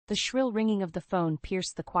The shrill ringing of the phone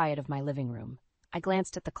pierced the quiet of my living room. I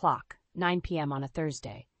glanced at the clock, 9 p.m. on a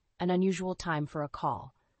Thursday, an unusual time for a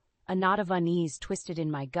call. A knot of unease twisted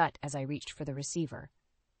in my gut as I reached for the receiver.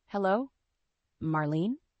 Hello?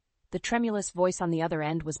 Marlene? The tremulous voice on the other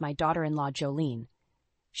end was my daughter-in-law, Jolene.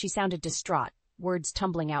 She sounded distraught, words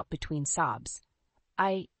tumbling out between sobs.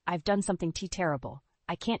 I've done something terrible.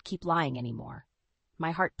 I can't keep lying anymore.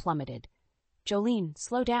 My heart plummeted. Jolene,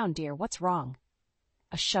 slow down, dear. What's wrong?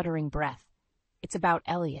 A shuddering breath. It's about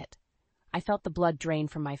Elliot. I felt the blood drain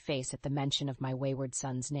from my face at the mention of my wayward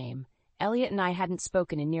son's name. Elliot and I hadn't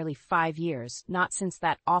spoken in nearly 5 years, not since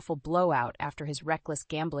that awful blowout after his reckless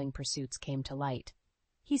gambling pursuits came to light.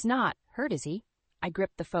 He's not hurt, is he? I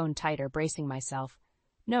gripped the phone tighter, bracing myself.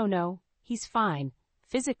 No, he's fine.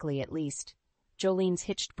 Physically, at least. Jolene's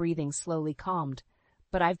hitched breathing slowly calmed.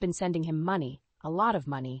 But I've been sending him money, a lot of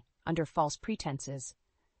money, under false pretenses.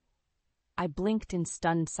 I blinked in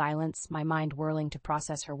stunned silence, my mind whirling to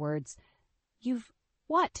process her words. You've...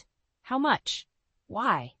 what? How much?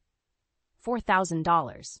 Why?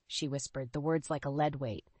 $4,000, she whispered, the words like a lead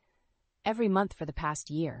weight. Every month for the past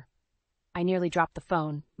year. I nearly dropped the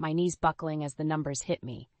phone, my knees buckling as the numbers hit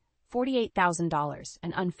me. $48,000,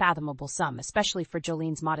 an unfathomable sum, especially for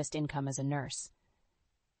Jolene's modest income as a nurse.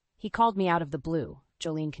 He called me out of the blue,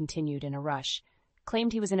 Jolene continued in a rush.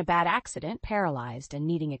 Claimed he was in a bad accident, paralyzed, and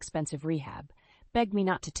needing expensive rehab. Begged me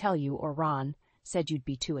not to tell you or Ron, said you'd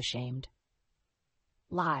be too ashamed.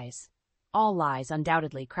 Lies. All lies,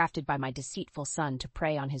 undoubtedly, crafted by my deceitful son to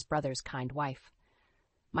prey on his brother's kind wife.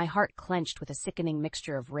 My heart clenched with a sickening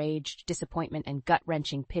mixture of rage, disappointment, and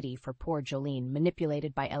gut-wrenching pity for poor Jolene,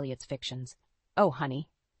 manipulated by Elliot's fictions. Oh, honey.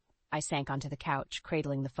 I sank onto the couch,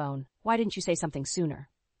 cradling the phone. Why didn't you say something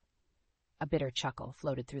sooner? A bitter chuckle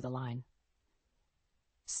floated through the line.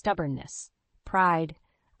 Stubbornness. Pride.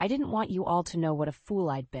 I didn't want you all to know what a fool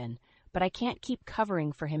I'd been, but I can't keep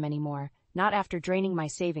covering for him anymore, not after draining my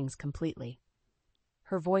savings completely.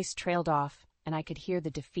 Her voice trailed off, and I could hear the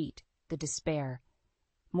defeat, the despair.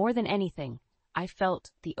 More than anything, I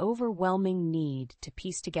felt the overwhelming need to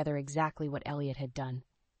piece together exactly what Elliot had done.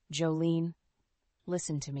 Jolene,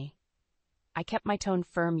 listen to me. I kept my tone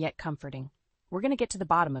firm yet comforting. We're going to get to the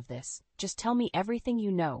bottom of this. Just tell me everything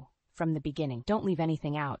you know, from the beginning. Don't leave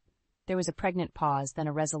anything out. There was a pregnant pause, then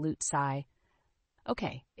a resolute sigh.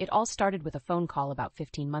 Okay, it all started with a phone call about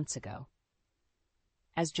 15 months ago.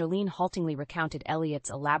 As Jolene haltingly recounted Elliot's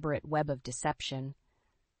elaborate web of deception,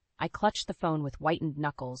 I clutched the phone with whitened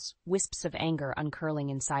knuckles, wisps of anger uncurling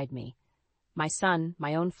inside me. My son,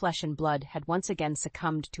 my own flesh and blood, had once again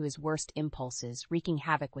succumbed to his worst impulses, wreaking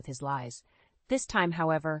havoc with his lies. This time,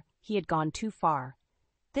 however, he had gone too far.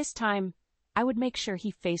 This time, I would make sure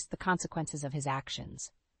he faced the consequences of his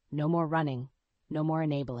actions. No more running, no more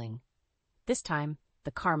enabling. This time,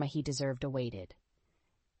 the karma he deserved awaited.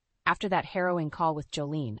 After that harrowing call with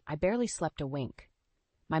Jolene, I barely slept a wink.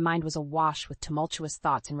 My mind was awash with tumultuous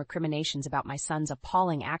thoughts and recriminations about my son's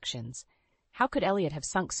appalling actions. How could Elliot have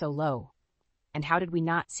sunk so low? And how did we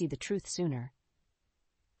not see the truth sooner?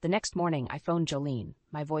 The next morning, I phoned Jolene,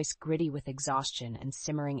 my voice gritty with exhaustion and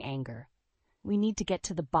simmering anger. We need to get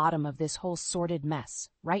to the bottom of this whole sordid mess,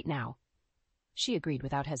 right now. She agreed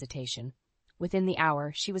without hesitation. Within the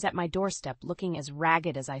hour, she was at my doorstep, looking as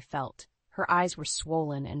ragged as I felt. Her eyes were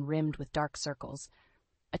swollen and rimmed with dark circles,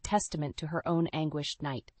 a testament to her own anguished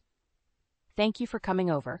night. Thank you for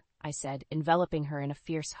coming over, I said, enveloping her in a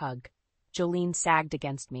fierce hug. Jolene sagged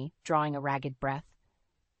against me, drawing a ragged breath.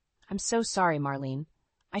 I'm so sorry, Marlene.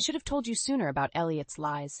 I should have told you sooner about Elliot's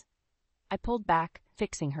lies. I pulled back,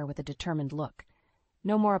 fixing her with a determined look.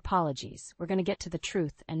 No more apologies. We're going to get to the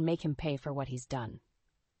truth and make him pay for what he's done.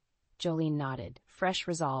 Jolene nodded, fresh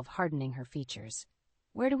resolve hardening her features.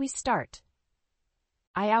 Where do we start?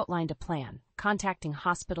 I outlined a plan, contacting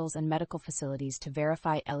hospitals and medical facilities to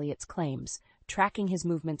verify Elliot's claims, tracking his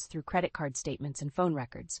movements through credit card statements and phone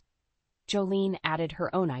records. Jolene added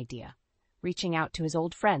her own idea, reaching out to his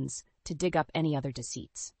old friends to dig up any other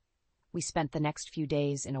deceits. We spent the next few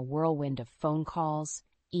days in a whirlwind of phone calls,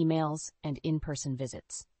 emails, and in-person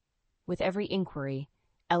visits. With every inquiry,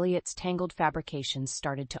 Elliot's tangled fabrications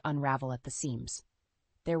started to unravel at the seams.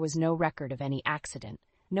 There was no record of any accident,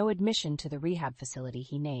 no admission to the rehab facility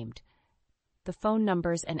he named. The phone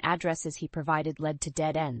numbers and addresses he provided led to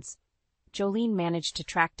dead ends. Jolene managed to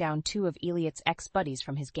track down 2 of Elliot's ex-buddies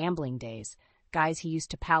from his gambling days, guys he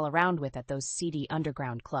used to pal around with at those seedy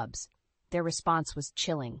underground clubs. Their response was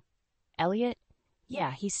chilling. Elliot?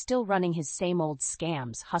 Yeah, he's still running his same old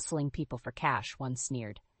scams, hustling people for cash, one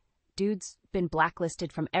sneered. Dude's been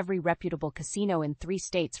blacklisted from every reputable casino in 3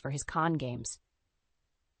 states for his con games.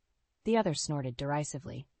 The other snorted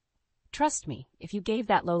derisively. Trust me, if you gave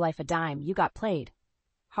that lowlife a dime, you got played.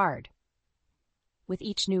 Hard. With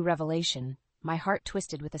each new revelation, my heart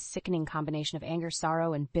twisted with a sickening combination of anger,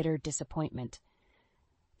 sorrow, and bitter disappointment.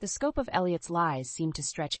 The scope of Elliot's lies seemed to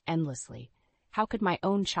stretch endlessly. How could my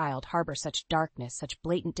own child harbor such darkness, such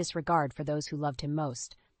blatant disregard for those who loved him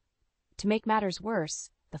most? To make matters worse,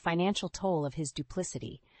 the financial toll of his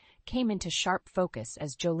duplicity came into sharp focus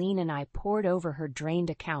as Jolene and I pored over her drained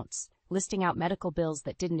accounts, listing out medical bills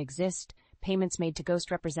that didn't exist, payments made to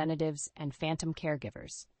ghost representatives, and phantom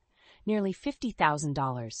caregivers. Nearly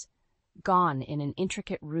 $50,000, gone in an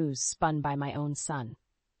intricate ruse spun by my own son.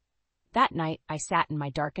 That night, I sat in my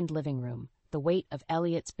darkened living room, the weight of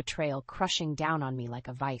Elliot's betrayal crushing down on me like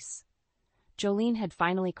a vice. Jolene had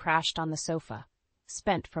finally crashed on the sofa,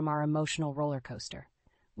 spent from our emotional roller coaster.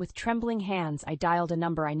 With trembling hands, I dialed a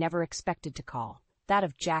number I never expected to call, that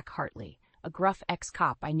of Jack Hartley, a gruff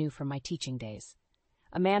ex-cop I knew from my teaching days.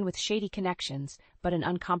 A man with shady connections, but an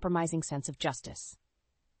uncompromising sense of justice.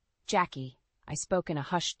 "Jackie," I spoke in a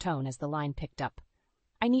hushed tone as the line picked up.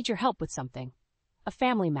 "I need your help with something. A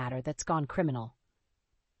family matter that's gone criminal."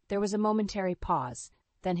 There was a momentary pause,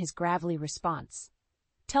 then his gravelly response.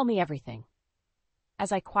 "Tell me everything."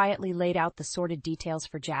 As I quietly laid out the sordid details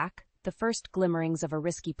for Jack, the first glimmerings of a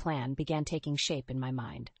risky plan began taking shape in my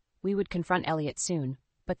mind. We would confront Elliot soon,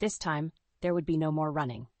 but this time there would be no more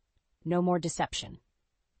running, no more deception.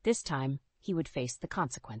 This time he would face the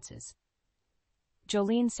consequences.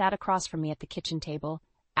 Jolene sat across from me at the kitchen table,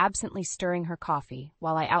 absently stirring her coffee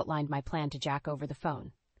while I outlined my plan to Jack over the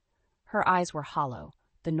phone. Her eyes were hollow,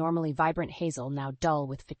 the normally vibrant hazel now dull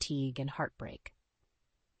with fatigue and heartbreak.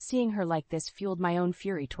 Seeing her like this fueled my own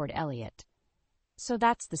fury toward Elliot. "So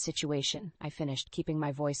that's the situation," I finished, keeping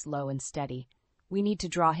my voice low and steady. "We need to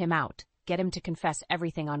draw him out, get him to confess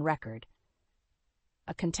everything on record."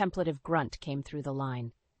 A contemplative grunt came through the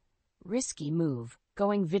line. "Risky move,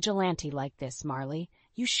 going vigilante like this, Marley.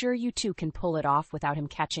 You sure you two can pull it off without him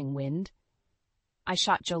catching wind?" I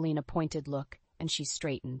shot Jolene a pointed look, and she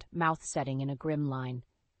straightened, mouth setting in a grim line.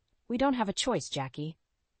 "We don't have a choice, Jackie.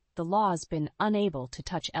 The law's been unable to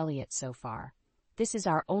touch Elliot so far. This is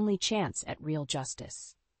our only chance at real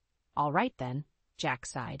justice." "All right, then," Jack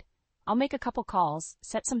sighed. "I'll make a couple calls,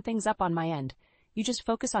 set some things up on my end. You just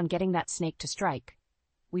focus on getting that snake to strike."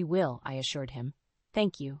 "We will," I assured him.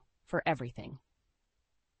 "Thank you for everything."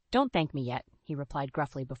 "Don't thank me yet," he replied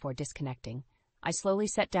gruffly before disconnecting. I slowly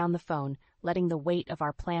set down the phone, letting the weight of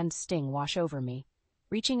our planned sting wash over me.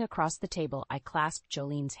 Reaching across the table, I clasped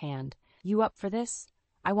Jolene's hand. "You up for this?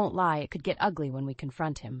 I won't lie, it could get ugly when we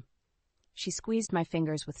confront him." She squeezed my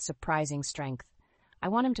fingers with surprising strength. "I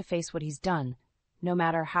want him to face what he's done, no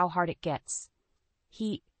matter how hard it gets.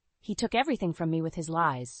 He took everything from me with his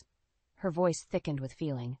lies." Her voice thickened with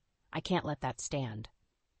feeling. "I can't let that stand."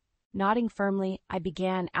 Nodding firmly, I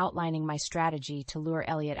began outlining my strategy to lure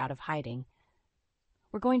Elliot out of hiding.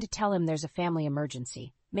 "We're going to tell him there's a family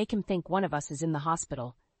emergency, make him think one of us is in the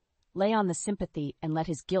hospital, lay on the sympathy and let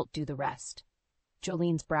his guilt do the rest."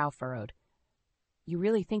 Jolene's brow furrowed. "You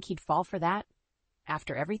really think he'd fall for that?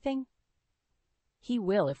 After everything?" "He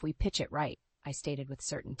will if we pitch it right," I stated with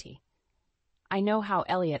certainty. "I know how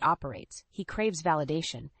Elliot operates. He craves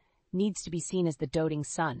validation, needs to be seen as the doting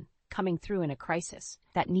son, coming through in a crisis.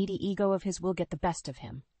 That needy ego of his will get the best of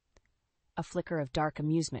him." A flicker of dark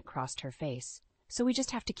amusement crossed her face. "So we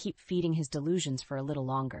just have to keep feeding his delusions for a little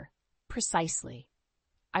longer." "Precisely."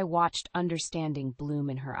 I watched understanding bloom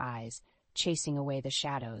in her eyes, chasing away the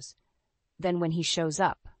shadows. "Then when he shows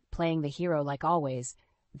up, playing the hero like always,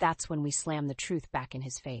 that's when we slam the truth back in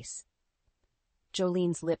his face."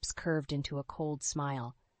 Jolene's lips curved into a cold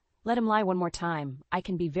smile. "Let him lie one more time. I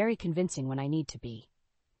can be very convincing when I need to be."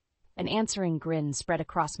 An answering grin spread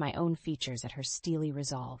across my own features at her steely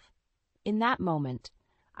resolve. In that moment,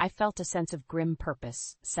 I felt a sense of grim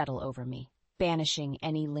purpose settle over me, banishing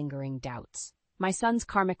any lingering doubts. My son's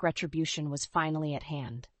karmic retribution was finally at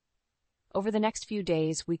hand. Over the next few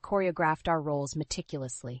days, we choreographed our roles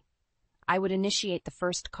meticulously. I would initiate the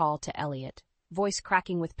first call to Elliot, voice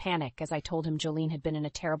cracking with panic as I told him Jolene had been in a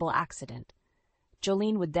terrible accident.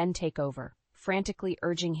 Jolene would then take over, frantically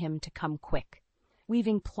urging him to come quick,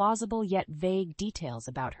 weaving plausible yet vague details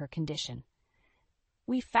about her condition.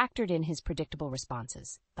 We factored in his predictable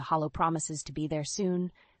responses, the hollow promises to be there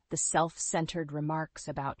soon, the self-centered remarks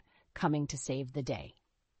about coming to save the day.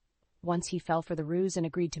 Once he fell for the ruse and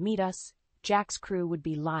agreed to meet us, Jack's crew would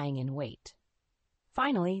be lying in wait.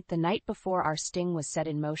 Finally, the night before our sting was set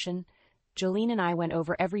in motion, Jolene and I went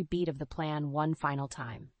over every beat of the plan one final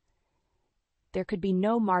time. There could be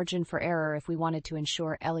no margin for error if we wanted to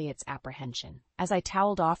ensure Elliot's apprehension. As I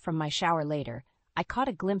toweled off from my shower later, I caught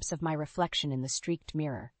a glimpse of my reflection in the streaked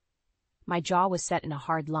mirror. My jaw was set in a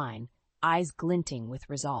hard line, eyes glinting with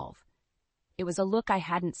resolve. It was a look I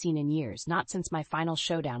hadn't seen in years, not since my final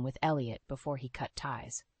showdown with Elliot before he cut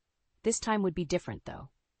ties. This time would be different, though.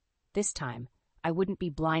 This time, I wouldn't be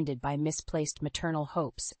blinded by misplaced maternal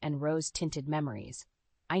hopes and rose-tinted memories.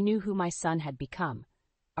 I knew who my son had become,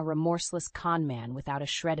 a remorseless con man without a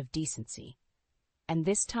shred of decency. And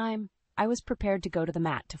this time, I was prepared to go to the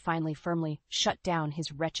mat to finally firmly shut down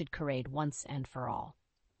his wretched charade once and for all.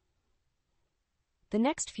 The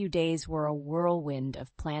next few days were a whirlwind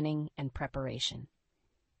of planning and preparation.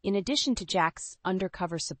 In addition to Jack's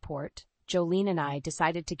undercover support, Jolene and I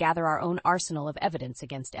decided to gather our own arsenal of evidence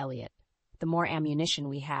against Elliot. The more ammunition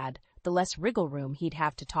we had, the less wriggle room he'd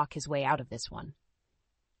have to talk his way out of this one.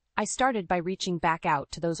 I started by reaching back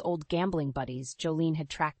out to those old gambling buddies Jolene had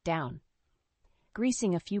tracked down.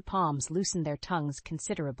 Greasing a few palms loosened their tongues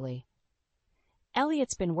considerably.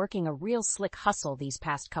 Elliot's been working a real slick hustle these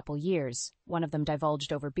past couple years, one of them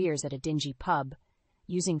divulged over beers at a dingy pub,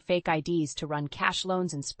 using fake IDs to run cash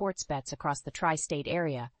loans and sports bets across the tri-state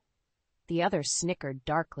area. The other snickered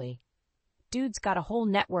darkly. Dude's got a whole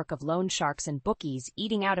network of loan sharks and bookies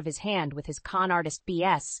eating out of his hand with his con artist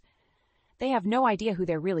BS. They have no idea who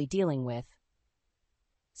they're really dealing with.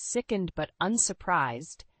 Sickened but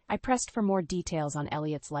unsurprised, I pressed for more details on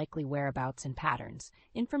Elliot's likely whereabouts and patterns.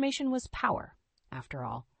 Information was power, after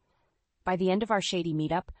all. By the end of our shady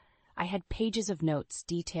meetup, I had pages of notes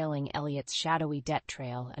detailing Elliot's shadowy debt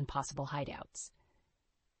trail and possible hideouts.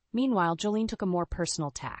 Meanwhile, Jolene took a more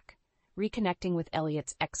personal tack, reconnecting with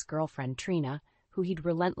Elliot's ex-girlfriend Trina, who he'd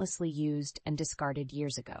relentlessly used and discarded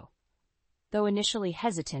years ago. Though initially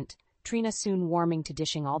hesitant, Trina soon warming to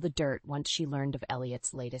dishing all the dirt once she learned of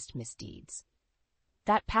Elliot's latest misdeeds.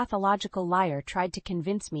 That pathological liar tried to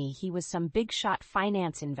convince me he was some big-shot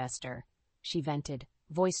finance investor, she vented,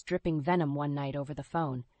 voice dripping venom one night over the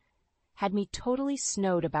phone. Had me totally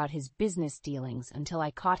snowed about his business dealings until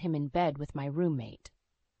I caught him in bed with my roommate.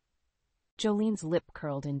 Jolene's lip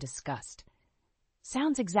curled in disgust.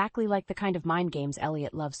 Sounds exactly like the kind of mind games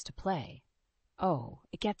Elliot loves to play. Oh,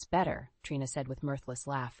 it gets better, Trina said with mirthless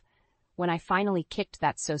laugh. When I finally kicked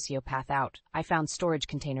that sociopath out, I found storage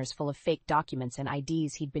containers full of fake documents and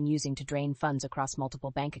IDs he'd been using to drain funds across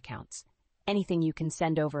multiple bank accounts. Anything you can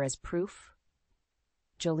send over as proof?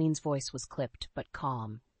 Jolene's voice was clipped but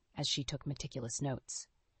calm, as she took meticulous notes.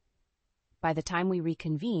 By the time we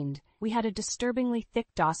reconvened, we had a disturbingly thick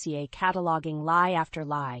dossier cataloging lie after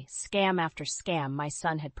lie, scam after scam my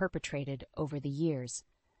son had perpetrated over the years.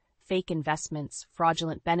 Fake investments,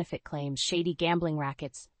 fraudulent benefit claims, shady gambling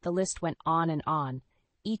rackets, the list went on and on,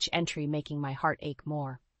 each entry making my heart ache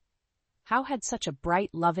more. How had such a bright,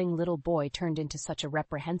 loving little boy turned into such a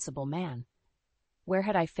reprehensible man? Where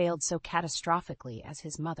had I failed so catastrophically as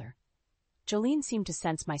his mother? Jolene seemed to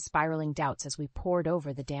sense my spiraling doubts as we pored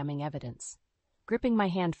over the damning evidence. Gripping my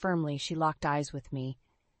hand firmly, she locked eyes with me.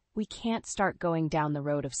 We can't start going down the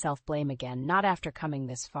road of self-blame again, not after coming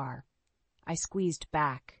this far. I squeezed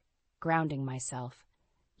back, grounding myself.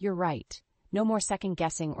 You're right. No more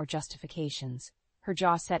second-guessing or justifications. Her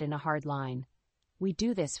jaw set in a hard line. We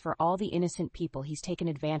do this for all the innocent people he's taken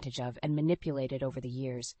advantage of and manipulated over the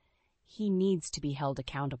years. He needs to be held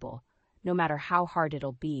accountable, no matter how hard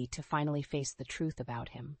it'll be to finally face the truth about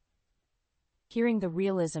him. Hearing the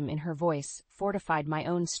realism in her voice fortified my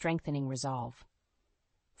own strengthening resolve.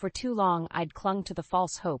 For too long I'd clung to the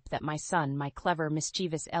false hope that my son, my clever,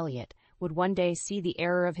 mischievous Elliot, would one day see the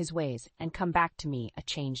error of his ways and come back to me a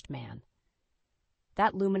changed man.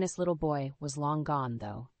 That luminous little boy was long gone,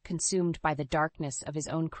 though, consumed by the darkness of his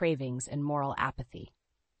own cravings and moral apathy.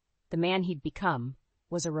 The man he'd become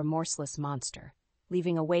was a remorseless monster,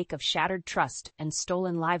 leaving a wake of shattered trust and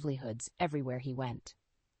stolen livelihoods everywhere he went.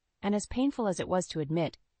 And as painful as it was to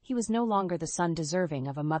admit, he was no longer the son deserving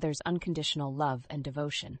of a mother's unconditional love and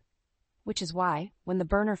devotion. Which is why, when the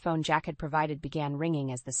burner phone Jack had provided began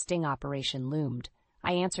ringing as the sting operation loomed,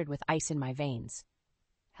 I answered with ice in my veins.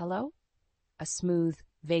 Hello? A smooth,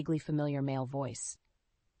 vaguely familiar male voice.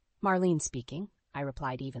 Marlene speaking, I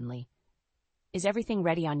replied evenly. Is everything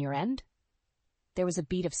ready on your end? There was a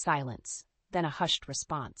beat of silence, then a hushed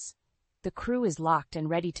response. The crew is locked and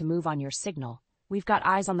ready to move on your signal. We've got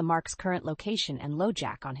eyes on the Mark's current location and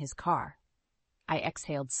LoJack on his car. I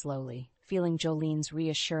exhaled slowly, feeling Jolene's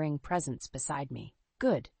reassuring presence beside me.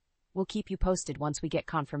 Good. We'll keep you posted once we get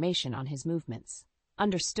confirmation on his movements.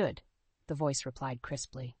 Understood, the voice replied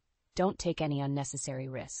crisply. Don't take any unnecessary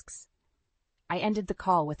risks. I ended the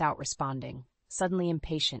call without responding, suddenly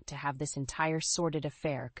impatient to have this entire sordid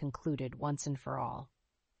affair concluded once and for all.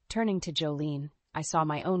 Turning to Jolene, I saw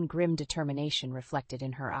my own grim determination reflected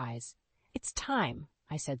in her eyes. "It's time,"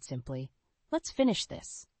 I said simply. "Let's finish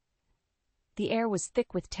this." The air was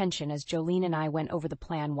thick with tension as Jolene and I went over the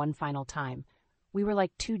plan one final time. We were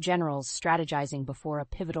like two generals strategizing before a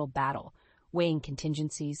pivotal battle, weighing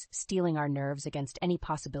contingencies, steeling our nerves against any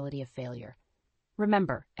possibility of failure.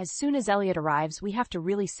 "Remember, as soon as Elliot arrives, we have to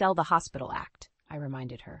really sell the hospital act," I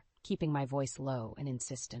reminded her, keeping my voice low and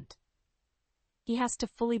insistent. "He has to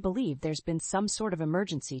fully believe there's been some sort of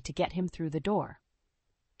emergency to get him through the door."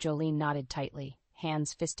 Jolene nodded tightly,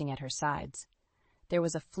 hands fisting at her sides. There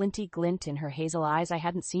was a flinty glint in her hazel eyes I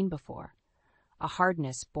hadn't seen before, a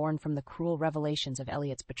hardness born from the cruel revelations of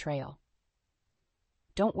Elliot's betrayal.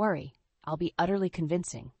 "Don't worry, I'll be utterly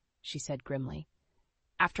convincing," she said grimly.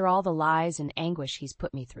 "After all the lies and anguish he's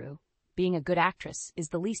put me through, being a good actress is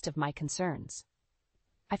the least of my concerns."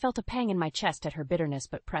 I felt a pang in my chest at her bitterness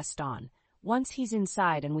but pressed on. "Once he's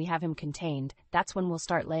inside and we have him contained, that's when we'll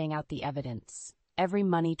start laying out the evidence. Every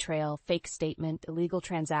money trail, fake statement, illegal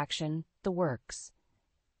transaction, the works.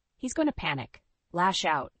 He's going to panic, lash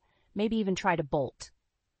out, maybe even try to bolt."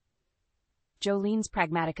 Jolene's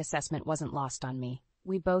pragmatic assessment wasn't lost on me.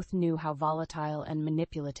 We both knew how volatile and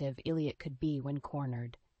manipulative Elliot could be when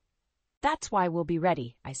cornered. "That's why we'll be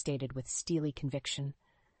ready," I stated with steely conviction.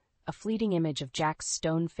 A fleeting image of Jack's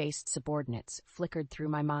stone-faced subordinates flickered through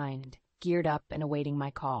my mind, geared up and awaiting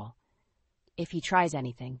my call. If he tries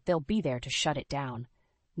anything, they'll be there to shut it down.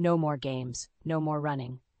 No more games, no more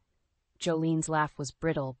running. Jolene's laugh was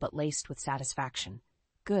brittle but laced with satisfaction.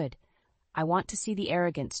 "Good. I want to see the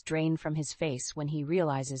arrogance drain from his face when he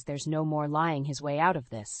realizes there's no more lying his way out of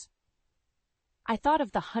this." I thought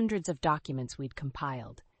of the hundreds of documents we'd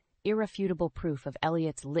compiled, irrefutable proof of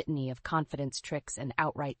Elliot's litany of confidence tricks and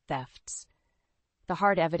outright thefts. The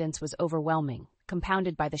hard evidence was overwhelming,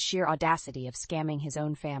 compounded by the sheer audacity of scamming his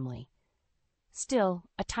own family. Still,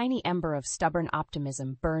 a tiny ember of stubborn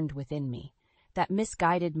optimism burned within me, that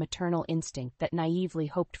misguided maternal instinct that naively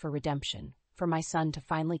hoped for redemption, for my son to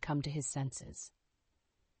finally come to his senses.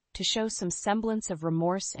 To show some semblance of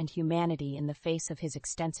remorse and humanity in the face of his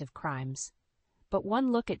extensive crimes. But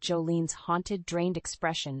one look at Jolene's haunted, drained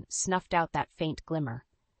expression snuffed out that faint glimmer.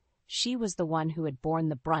 She was the one who had borne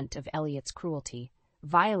the brunt of Elliot's cruelty,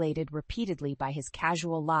 violated repeatedly by his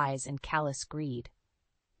casual lies and callous greed.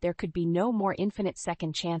 There could be no more infinite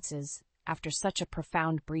second chances after such a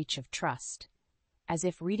profound breach of trust. As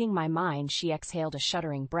if reading my mind, she exhaled a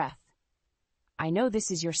shuddering breath. "I know this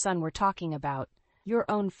is your son we're talking about, your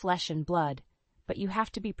own flesh and blood, but you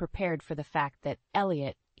have to be prepared for the fact that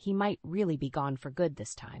Elliot, he might really be gone for good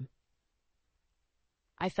this time."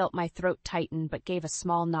 I felt my throat tighten but gave a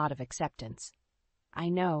small nod of acceptance. "I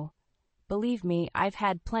know. Believe me, I've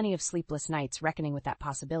had plenty of sleepless nights reckoning with that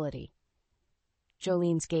possibility."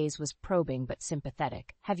 Jolene's gaze was probing but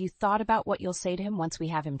sympathetic. "Have you thought about what you'll say to him once we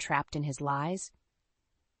have him trapped in his lies?"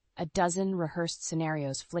 A dozen rehearsed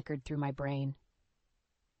scenarios flickered through my brain.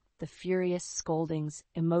 The furious scoldings,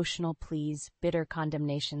 emotional pleas, bitter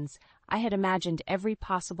condemnations. I had imagined every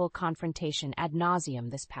possible confrontation ad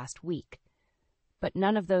nauseum this past week. But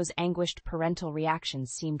none of those anguished parental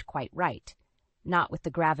reactions seemed quite right, not with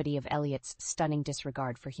the gravity of Elliot's stunning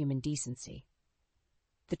disregard for human decency.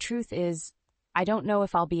 "The truth is, I don't know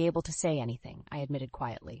if I'll be able to say anything," I admitted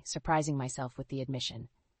quietly, surprising myself with the admission.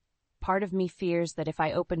 "Part of me fears that if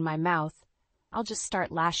I open my mouth, I'll just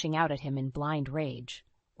start lashing out at him in blind rage,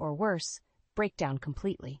 or worse, break down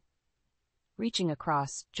completely." Reaching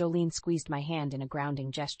across, Jolene squeezed my hand in a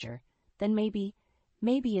grounding gesture. "Then maybe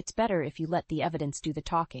it's better if you let the evidence do the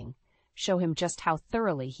talking, show him just how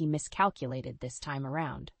thoroughly he miscalculated this time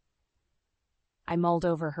around." I mulled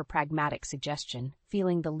over her pragmatic suggestion,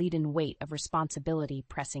 feeling the leaden weight of responsibility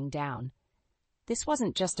pressing down. This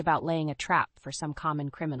wasn't just about laying a trap for some common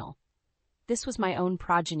criminal. This was my own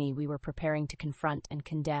progeny we were preparing to confront and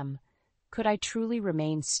condemn. Could I truly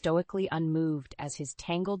remain stoically unmoved as his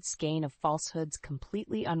tangled skein of falsehoods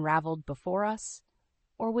completely unraveled before us?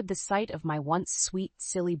 Or would the sight of my once sweet,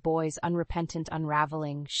 silly boy's unrepentant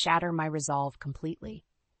unraveling shatter my resolve completely?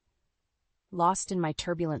 Lost in my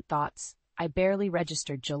turbulent thoughts, I barely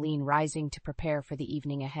registered Jolene rising to prepare for the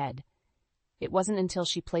evening ahead. It wasn't until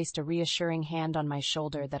she placed a reassuring hand on my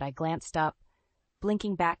shoulder that I glanced up,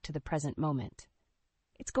 blinking back to the present moment.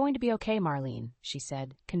 "It's going to be okay, Marlene," she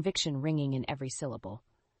said, conviction ringing in every syllable.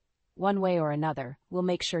 "One way or another, we'll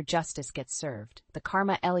make sure justice gets served. The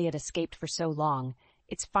karma Elliot escaped for so long,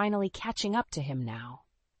 it's finally catching up to him now."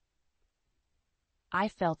 I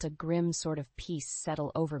felt a grim sort of peace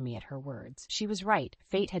settle over me at her words. She was right.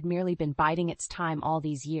 Fate had merely been biding its time all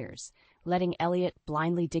these years. letting Elliot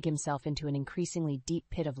blindly dig himself into an increasingly deep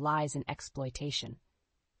pit of lies and exploitation.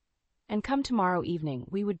 And come tomorrow evening,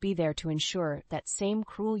 we would be there to ensure that same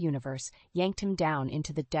cruel universe yanked him down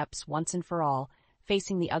into the depths once and for all,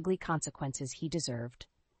 facing the ugly consequences he deserved.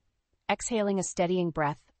 Exhaling a steadying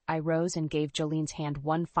breath, I rose and gave Jolene's hand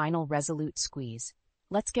one final resolute squeeze.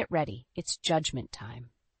 Let's get ready. It's judgment time.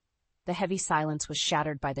 The heavy silence was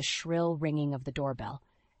shattered by the shrill ringing of the doorbell.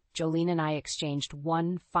 Jolene and I exchanged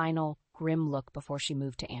one final, grim look before she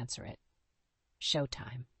moved to answer it.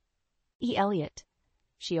 Showtime. Elliot.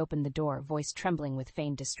 She opened the door, voice trembling with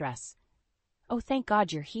feigned distress. Oh, thank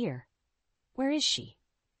God you're here. Where is she?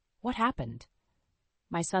 What happened?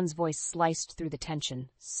 My son's voice sliced through the tension,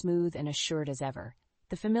 smooth and assured as ever.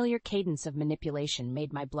 The familiar cadence of manipulation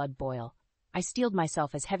made my blood boil. I steeled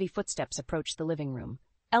myself as heavy footsteps approached the living room.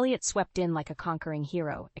 Elliot swept in like a conquering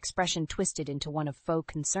hero, expression twisted into one of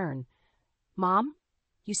faux concern. Mom?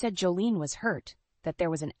 You said Jolene was hurt, that there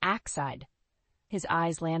was an accident. His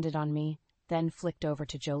eyes landed on me, then flicked over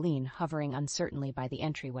to Jolene, hovering uncertainly by the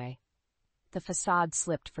entryway. The facade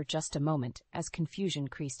slipped for just a moment as confusion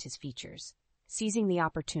creased his features. Seizing the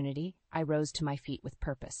opportunity, I rose to my feet with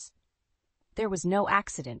purpose. There was no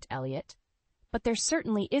accident, Elliot. But there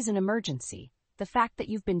certainly is an emergency. The fact that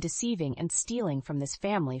you've been deceiving and stealing from this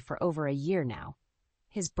family for over a year now.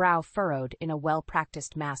 His brow furrowed in a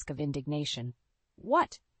well-practiced mask of indignation.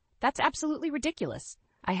 What? That's absolutely ridiculous.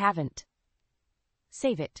 I haven't.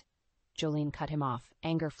 Save it. Jolene cut him off,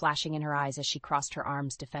 anger flashing in her eyes as she crossed her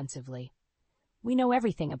arms defensively. We know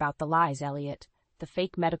everything about the lies, Elliot. The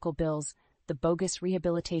fake medical bills, the bogus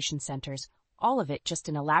rehabilitation centers, all of it just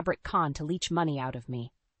an elaborate con to leech money out of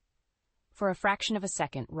me. For a fraction of a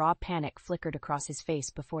second, raw panic flickered across his face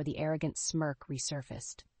before the arrogant smirk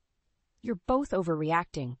resurfaced. You're both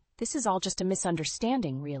overreacting. This is all just a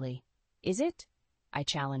misunderstanding, really. Is it? I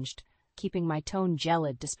challenged, keeping my tone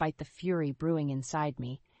gelid despite the fury brewing inside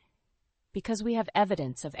me. Because we have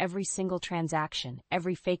evidence of every single transaction,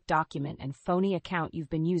 every fake document and phony account you've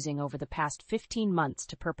been using over the past 15 months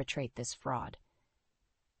to perpetrate this fraud.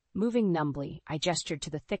 Moving numbly, I gestured to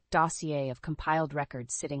the thick dossier of compiled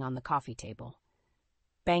records sitting on the coffee table.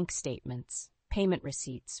 Bank statements, payment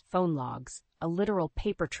receipts, phone logs, a literal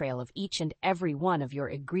paper trail of each and every one of your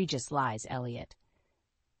egregious lies, Elliot.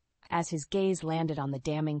 As his gaze landed on the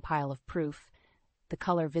damning pile of proof, the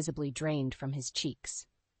color visibly drained from his cheeks.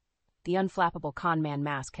 The unflappable conman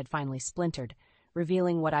mask had finally splintered,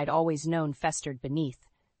 revealing what I'd always known festered beneath,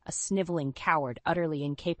 a sniveling coward utterly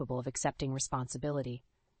incapable of accepting responsibility.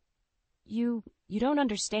 You don't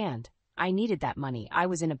understand. I needed that money. I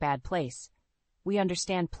was in a bad place. We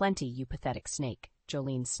understand plenty, you pathetic snake,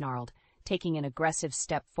 Jolene snarled, taking an aggressive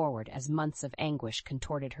step forward as months of anguish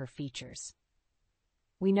contorted her features.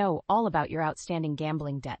 We know all about your outstanding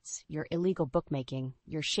gambling debts, your illegal bookmaking,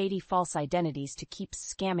 your shady false identities to keep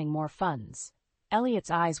scamming more funds.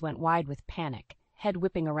 Elliot's eyes went wide with panic, head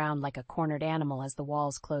whipping around like a cornered animal as the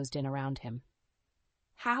walls closed in around him.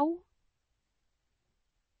 How?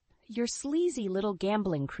 Your sleazy little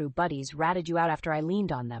gambling crew buddies ratted you out after I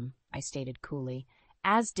leaned on them, I stated coolly,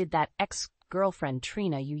 as did that ex-girlfriend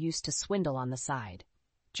Trina you used to swindle on the side.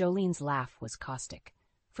 Jolene's laugh was caustic.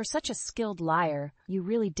 For such a skilled liar, you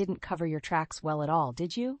really didn't cover your tracks well at all,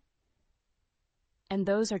 did you? And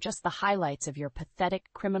those are just the highlights of your pathetic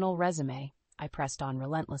criminal resume, I pressed on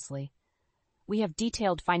relentlessly. We have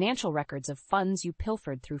detailed financial records of funds you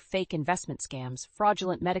pilfered through fake investment scams,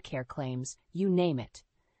 fraudulent Medicare claims, you name it.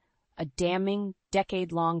 A damning,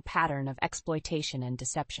 decade-long pattern of exploitation and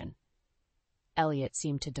deception. Elliot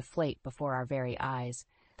seemed to deflate before our very eyes,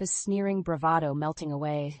 the sneering bravado melting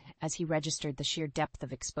away as he registered the sheer depth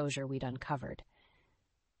of exposure we'd uncovered.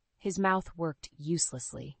 His mouth worked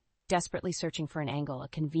uselessly, desperately searching for an angle, a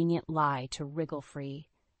convenient lie to wriggle free.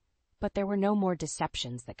 But there were no more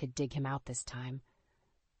deceptions that could dig him out this time.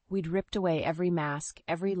 We'd ripped away every mask,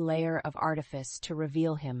 every layer of artifice to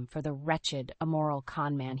reveal him for the wretched, immoral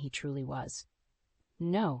conman he truly was.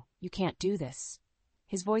 No, you can't do this.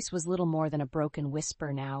 His voice was little more than a broken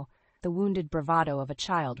whisper now, the wounded bravado of a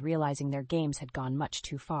child realizing their games had gone much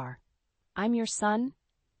too far. I'm your son?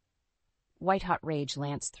 White-hot rage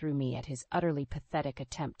lanced through me at his utterly pathetic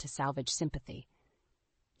attempt to salvage sympathy.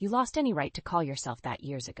 You lost any right to call yourself that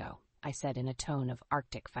years ago, I said in a tone of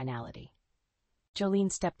Arctic finality.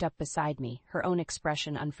 Jolene stepped up beside me, her own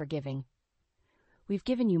expression unforgiving. We've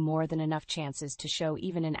given you more than enough chances to show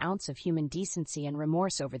even an ounce of human decency and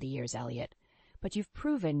remorse over the years, Elliot, but you've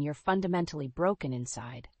proven you're fundamentally broken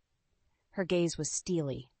inside. Her gaze was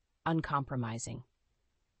steely, uncompromising.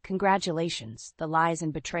 Congratulations, the lies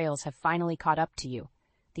and betrayals have finally caught up to you.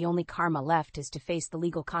 The only karma left is to face the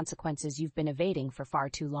legal consequences you've been evading for far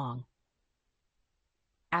too long."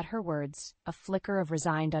 At her words, a flicker of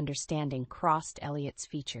resigned understanding crossed Elliot's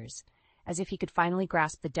features, as if he could finally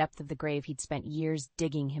grasp the depth of the grave he'd spent years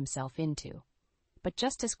digging himself into. But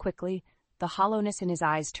just as quickly, the hollowness in his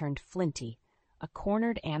eyes turned flinty, a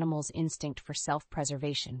cornered animal's instinct for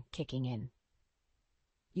self-preservation kicking in.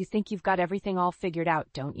 "You think you've got everything all figured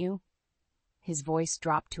out, don't you?" His voice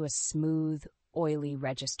dropped to a smooth, oily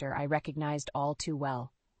register I recognized all too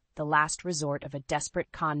well, the last resort of a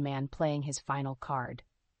desperate con man playing his final card.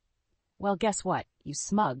 "Well, guess what, you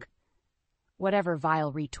smug." Whatever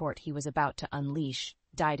vile retort he was about to unleash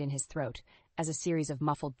died in his throat as a series of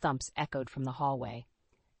muffled thumps echoed from the hallway.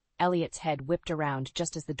 Elliot's head whipped around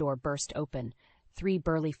just as the door burst open, 3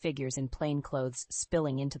 burly figures in plain clothes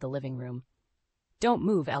spilling into the living room. "Don't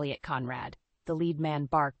move, Elliot Conrad," the lead man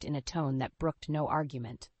barked in a tone that brooked no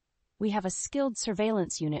argument. "We have a skilled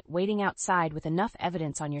surveillance unit waiting outside with enough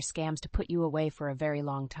evidence on your scams to put you away for a very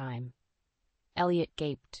long time." Elliot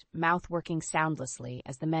gaped, mouth working soundlessly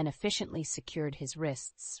as the men efficiently secured his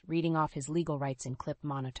wrists, reading off his legal rights in clipped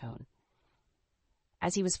monotone.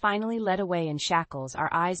 As he was finally led away in shackles,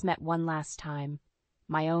 our eyes met one last time,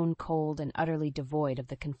 my own cold and utterly devoid of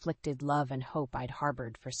the conflicted love and hope I'd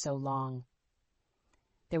harbored for so long.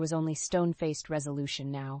 There was only stone-faced resolution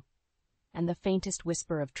now, and the faintest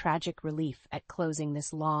whisper of tragic relief at closing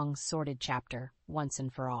this long, sordid chapter, once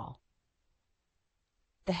and for all.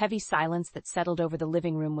 The heavy silence that settled over the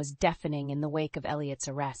living room was deafening in the wake of Elliot's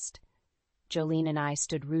arrest. Jolene and I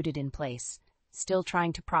stood rooted in place, still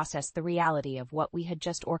trying to process the reality of what we had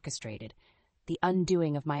just orchestrated, the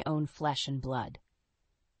undoing of my own flesh and blood.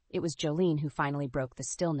 It was Jolene who finally broke the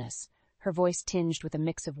stillness, her voice tinged with a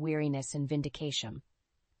mix of weariness and vindication.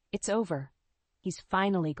 "It's over. He's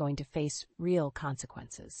finally going to face real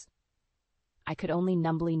consequences." I could only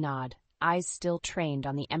numbly nod, eyes still trained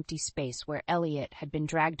on the empty space where Elliot had been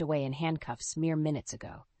dragged away in handcuffs mere minutes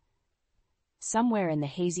ago. Somewhere in the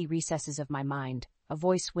hazy recesses of my mind, a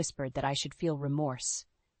voice whispered that I should feel remorse,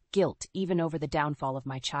 guilt even over the downfall of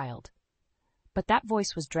my child. But that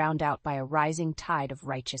voice was drowned out by a rising tide of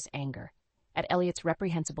righteous anger, at Elliot's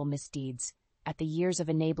reprehensible misdeeds, at the years of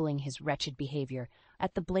enabling his wretched behavior,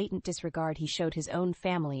 at the blatant disregard he showed his own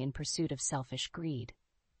family in pursuit of selfish greed.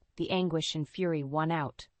 The anguish and fury won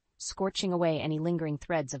out, scorching away any lingering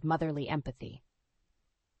threads of motherly empathy.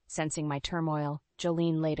 Sensing my turmoil,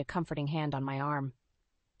 Jolene laid a comforting hand on my arm.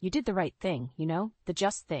 "You did the right thing, you know, the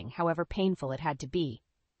just thing, however painful it had to be."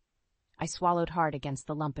 I swallowed hard against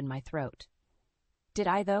the lump in my throat. "Did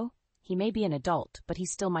I, though? He may be an adult, but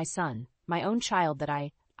he's still my son, my own child that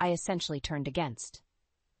I essentially turned against."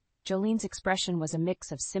 Jolene's expression was a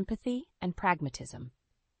mix of sympathy and pragmatism.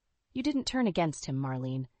 "You didn't turn against him,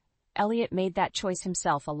 Marlene. Elliot made that choice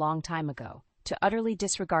himself a long time ago, to utterly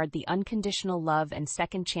disregard the unconditional love and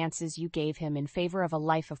second chances you gave him in favor of a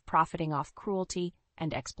life of profiting off cruelty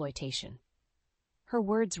and exploitation." Her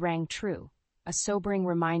words rang true, a sobering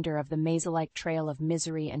reminder of the maze-like trail of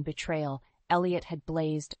misery and betrayal Elliot had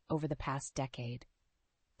blazed over the past decade.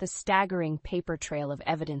 The staggering paper trail of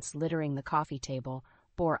evidence littering the coffee table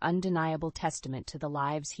bore undeniable testament to the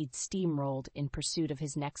lives he'd steamrolled in pursuit of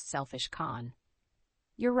his next selfish con.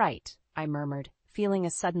 "You're right," I murmured, feeling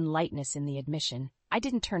a sudden lightness in the admission. "I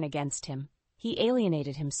didn't turn against him. He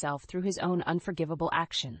alienated himself through his own unforgivable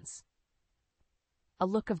actions." A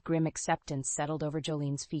look of grim acceptance settled over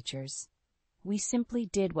Jolene's features. We simply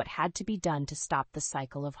did what had to be done to stop the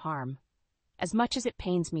cycle of harm. As much as it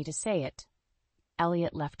pains me to say it,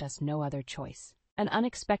 Elliot left us no other choice. An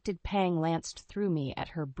unexpected pang lanced through me at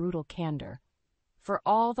her brutal candor. For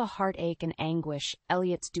all the heartache and anguish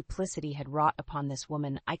Elliot's duplicity had wrought upon this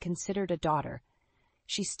woman I considered a daughter,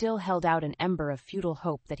 she still held out an ember of futile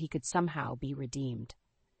hope that he could somehow be redeemed.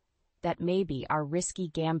 That maybe our risky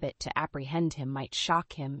gambit to apprehend him might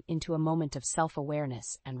shock him into a moment of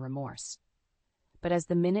self-awareness and remorse. But as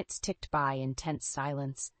the minutes ticked by in tense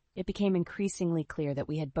silence, it became increasingly clear that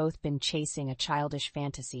we had both been chasing a childish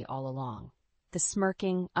fantasy all along. The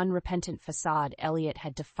smirking, unrepentant facade Elliot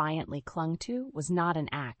had defiantly clung to was not an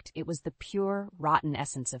act, it was the pure, rotten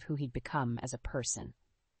essence of who he'd become as a person.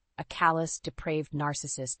 A callous, depraved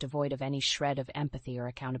narcissist devoid of any shred of empathy or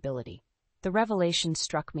accountability. The revelation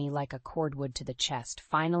struck me like a cordwood to the chest,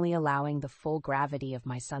 finally allowing the full gravity of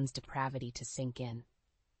my son's depravity to sink in.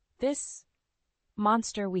 This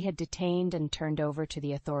monster we had detained and turned over to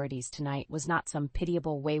the authorities tonight was not some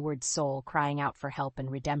pitiable wayward soul crying out for help and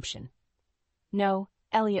redemption. No,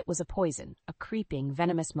 Elliot was a poison, a creeping,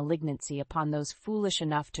 venomous malignancy upon those foolish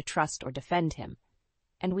enough to trust or defend him.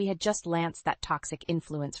 and we had just lanced that toxic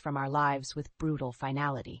influence from our lives with brutal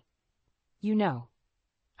finality. "You know,"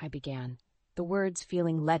 I began, the words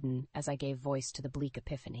feeling leaden as I gave voice to the bleak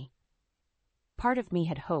epiphany. Part of me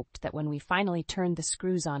had hoped that when we finally turned the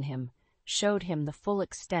screws on him, showed him the full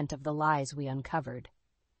extent of the lies we uncovered,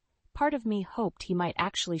 part of me hoped he might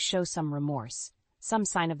actually show some remorse, some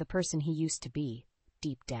sign of the person he used to be,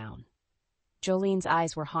 deep down. Jolene's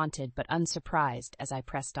eyes were haunted but unsurprised as I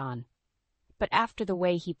pressed on. But after the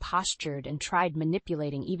way he postured and tried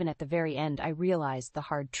manipulating even at the very end, I realized the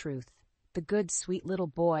hard truth. The good, sweet little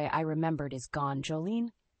boy I remembered is gone,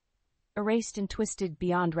 Jolene. Erased and twisted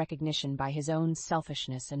beyond recognition by his own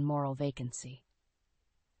selfishness and moral vacancy.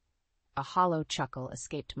 A hollow chuckle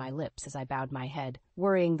escaped my lips as I bowed my head,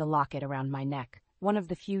 worrying the locket around my neck, one of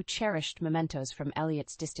the few cherished mementos from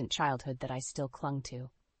Elliot's distant childhood that I still clung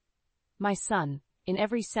to. My son, in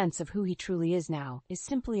every sense of who he truly is now, is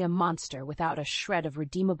simply a monster without a shred of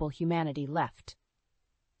redeemable humanity left.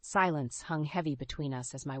 Silence hung heavy between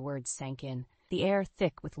us as my words sank in, the air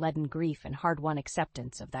thick with leaden grief and hard-won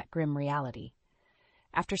acceptance of that grim reality.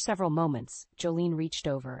 After several moments, Jolene reached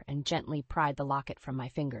over and gently pried the locket from my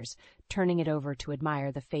fingers, turning it over to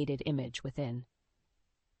admire the faded image within.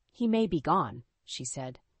 "He may be gone," she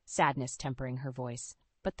said, sadness tempering her voice,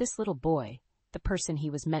 "but this little boy, the person he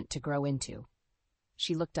was meant to grow into."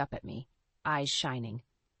 She looked up at me, eyes shining.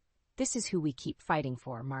 "This is who we keep fighting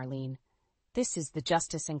for, Marlene. This is the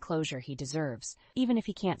justice and closure he deserves, even if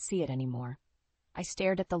he can't see it anymore." I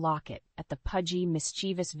stared at the locket, at the pudgy,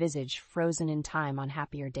 mischievous visage frozen in time on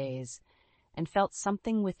happier days, and felt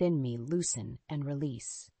something within me loosen and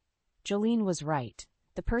release. Jolene was right.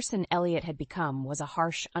 The person Elliot had become was a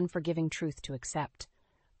harsh, unforgiving truth to accept,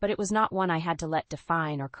 but it was not one I had to let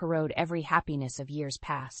define or corrode every happiness of years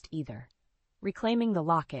past, either. Reclaiming the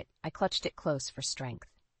locket, I clutched it close for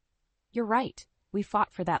strength. "You're right. We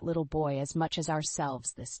fought for that little boy as much as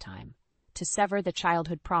ourselves this time, to sever the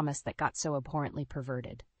childhood promise that got so abhorrently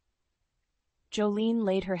perverted." Jolene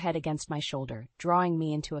laid her head against my shoulder, drawing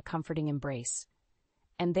me into a comforting embrace.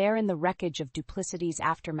 And there in the wreckage of duplicity's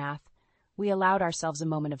aftermath, we allowed ourselves a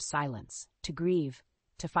moment of silence, to grieve,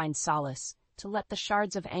 to find solace, to let the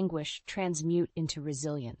shards of anguish transmute into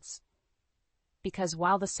resilience. Because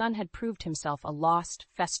while the son had proved himself a lost,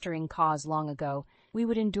 festering cause long ago, we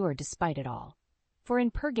would endure despite it all. For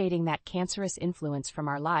in purgating that cancerous influence from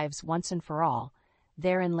our lives once and for all,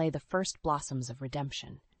 therein lay the first blossoms of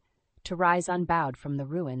redemption, to rise unbowed from the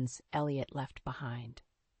ruins Elliot left behind.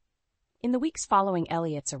 In the weeks following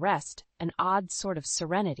Elliot's arrest, an odd sort of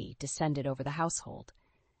serenity descended over the household.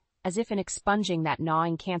 As if in expunging that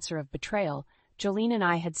gnawing cancer of betrayal, Jolene and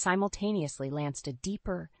I had simultaneously lanced a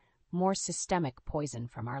deeper, more systemic poison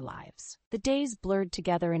from our lives. The days blurred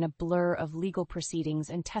together in a blur of legal proceedings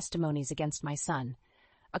and testimonies against my son,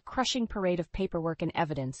 a crushing parade of paperwork and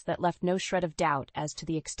evidence that left no shred of doubt as to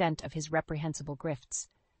the extent of his reprehensible grifts.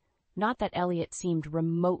 Not that Elliot seemed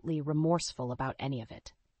remotely remorseful about any of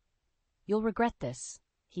it. "You'll regret this,"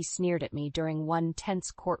 he sneered at me during one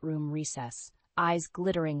tense courtroom recess, eyes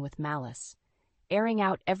glittering with malice, airing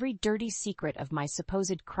out every dirty secret of my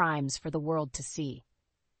supposed crimes for the world to see.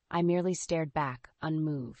 I merely stared back,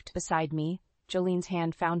 unmoved. Beside me, Jolene's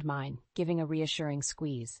hand found mine, giving a reassuring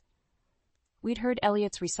squeeze. We'd heard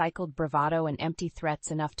Elliot's recycled bravado and empty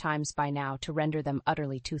threats enough times by now to render them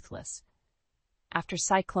utterly toothless. After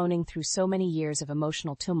cycloning through so many years of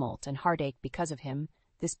emotional tumult and heartache because of him,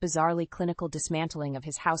 this bizarrely clinical dismantling of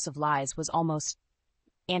his house of lies was almost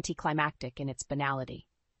anticlimactic in its banality.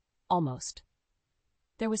 Almost.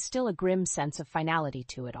 There was still a grim sense of finality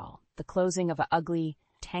to it all, the closing of an ugly,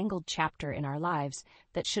 tangled chapter in our lives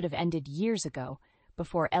that should have ended years ago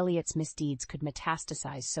before Elliot's misdeeds could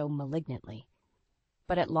metastasize so malignantly.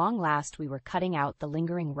 But at long last we were cutting out the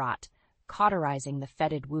lingering rot, cauterizing the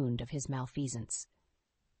fetid wound of his malfeasance.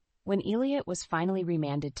 When Elliot was finally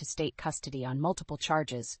remanded to state custody on multiple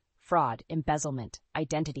charges, fraud, embezzlement,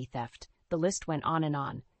 identity theft, the list went on and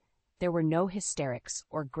on. There were no hysterics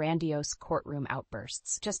or grandiose courtroom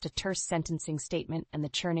outbursts, just a terse sentencing statement and the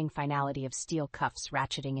churning finality of steel cuffs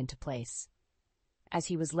ratcheting into place. As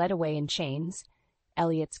he was led away in chains,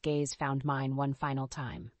 Elliot's gaze found mine one final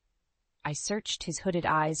time. I searched his hooded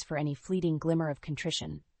eyes for any fleeting glimmer of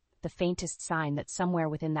contrition, the faintest sign that somewhere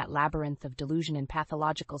within that labyrinth of delusion and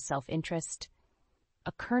pathological self-interest,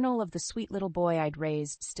 a kernel of the sweet little boy I'd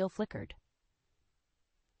raised still flickered.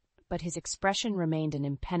 But his expression remained an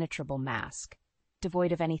impenetrable mask,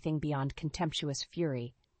 devoid of anything beyond contemptuous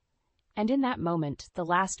fury. And in that moment, the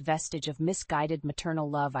last vestige of misguided maternal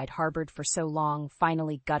love I'd harbored for so long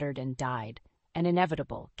finally guttered and died, an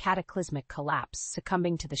inevitable, cataclysmic collapse,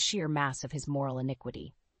 succumbing to the sheer mass of his moral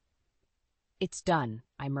iniquity. "It's done,"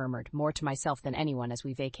 I murmured, more to myself than anyone as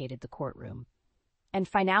we vacated the courtroom. And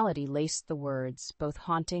finality laced the words, both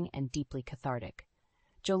haunting and deeply cathartic.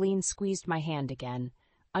 Jolene squeezed my hand again,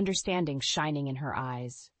 understanding shining in her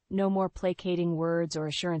eyes. No more placating words or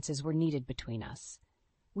assurances were needed between us.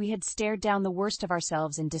 We had stared down the worst of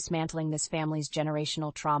ourselves in dismantling this family's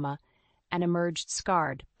generational trauma, and emerged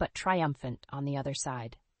scarred but triumphant on the other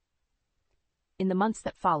side. In the months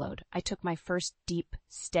that followed, I took my first deep,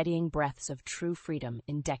 steadying breaths of true freedom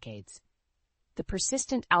in decades. The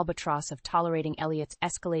persistent albatross of tolerating Elliot's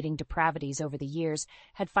escalating depravities over the years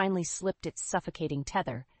had finally slipped its suffocating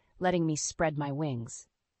tether, letting me spread my wings.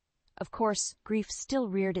 Of course, grief still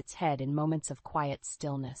reared its head in moments of quiet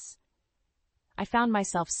stillness. I found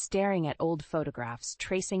myself staring at old photographs,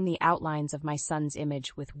 tracing the outlines of my son's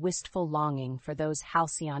image with wistful longing for those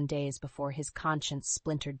halcyon days before his conscience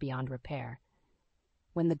splintered beyond repair,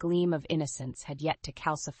 when the gleam of innocence had yet to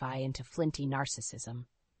calcify into flinty narcissism.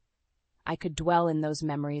 I could dwell in those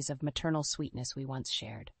memories of maternal sweetness we once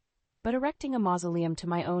shared. But erecting a mausoleum to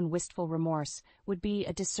my own wistful remorse would be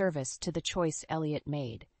a disservice to the choice Elliot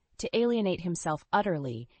made, to alienate himself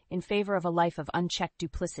utterly in favor of a life of unchecked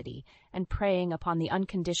duplicity and preying upon the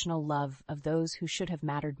unconditional love of those who should have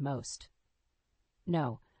mattered most.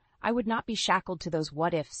 No, I would not be shackled to those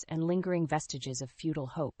what-ifs and lingering vestiges of futile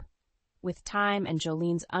hope. With time and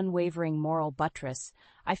Jolene's unwavering moral buttress,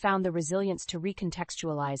 I found the resilience to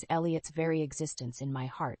recontextualize Elliot's very existence in my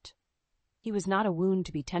heart. He was not a wound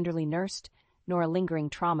to be tenderly nursed, nor a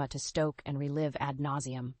lingering trauma to stoke and relive ad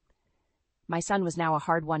nauseum. My son was now a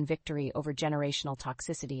hard-won victory over generational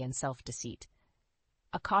toxicity and self-deceit.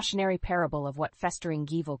 A cautionary parable of what festering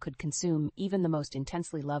evil could consume even the most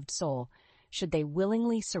intensely loved soul, should they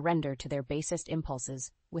willingly surrender to their basest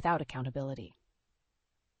impulses without accountability.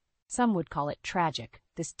 Some would call it tragic,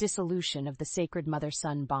 this dissolution of the sacred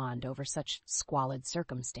mother-son bond over such squalid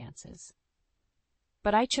circumstances.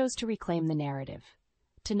 But I chose to reclaim the narrative,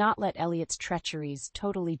 to not let Elliot's treacheries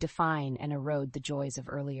totally define and erode the joys of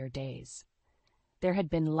earlier days. There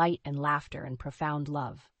had been light and laughter and profound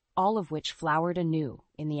love, all of which flowered anew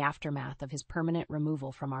in the aftermath of his permanent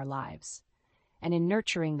removal from our lives. And in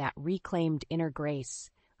nurturing that reclaimed inner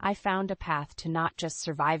grace, I found a path to not just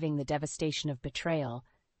surviving the devastation of betrayal,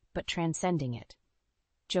 but transcending it.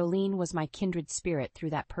 Jolene was my kindred spirit through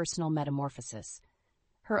that personal metamorphosis.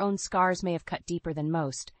 Her own scars may have cut deeper than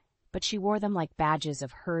most, but she wore them like badges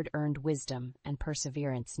of herd-earned wisdom and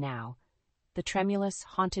perseverance now. The tremulous,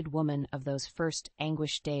 haunted woman of those first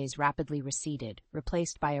anguished days rapidly receded,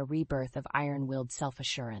 replaced by a rebirth of iron-willed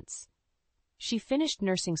self-assurance. She finished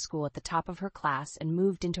nursing school at the top of her class and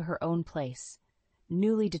moved into her own place,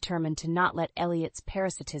 newly determined to not let Elliot's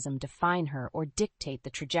parasitism define her or dictate the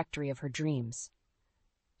trajectory of her dreams.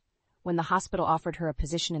 When the hospital offered her a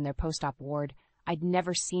position in their post-op ward, I'd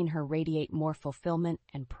never seen her radiate more fulfillment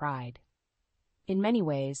and pride. In many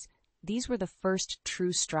ways, these were the first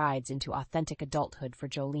true strides into authentic adulthood for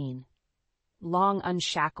Jolene. Long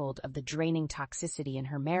unshackled of the draining toxicity in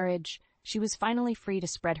her marriage, she was finally free to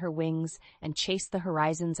spread her wings and chase the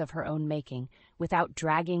horizons of her own making without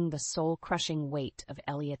dragging the soul-crushing weight of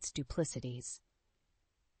Elliot's duplicities.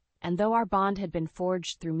 And though our bond had been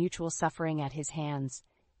forged through mutual suffering at his hands,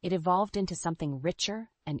 it evolved into something richer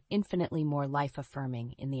and infinitely more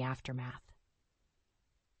life-affirming in the aftermath.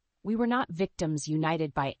 We were not victims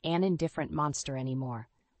united by an indifferent monster anymore.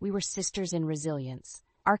 We were sisters in resilience,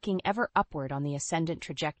 arcing ever upward on the ascendant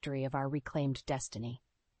trajectory of our reclaimed destiny.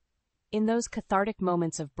 In those cathartic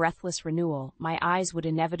moments of breathless renewal, my eyes would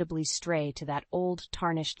inevitably stray to that old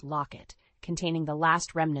tarnished locket containing the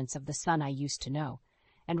last remnants of the son I used to know,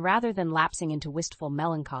 and rather than lapsing into wistful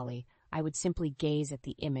melancholy, I would simply gaze at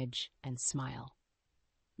the image and smile.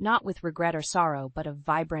 Not with regret or sorrow, but of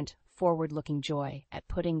vibrant, forward-looking joy at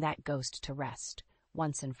putting that ghost to rest,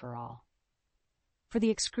 once and for all. For the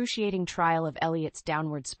excruciating trial of Elliot's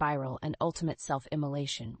downward spiral and ultimate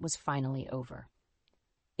self-immolation was finally over.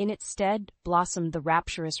 In its stead blossomed the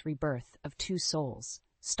rapturous rebirth of two souls,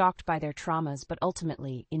 stalked by their traumas but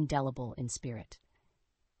ultimately indelible in spirit.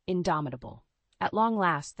 Indomitable. At long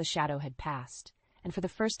last the shadow had passed, and for the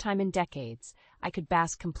first time in decades I could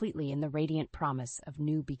bask completely in the radiant promise of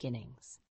new beginnings.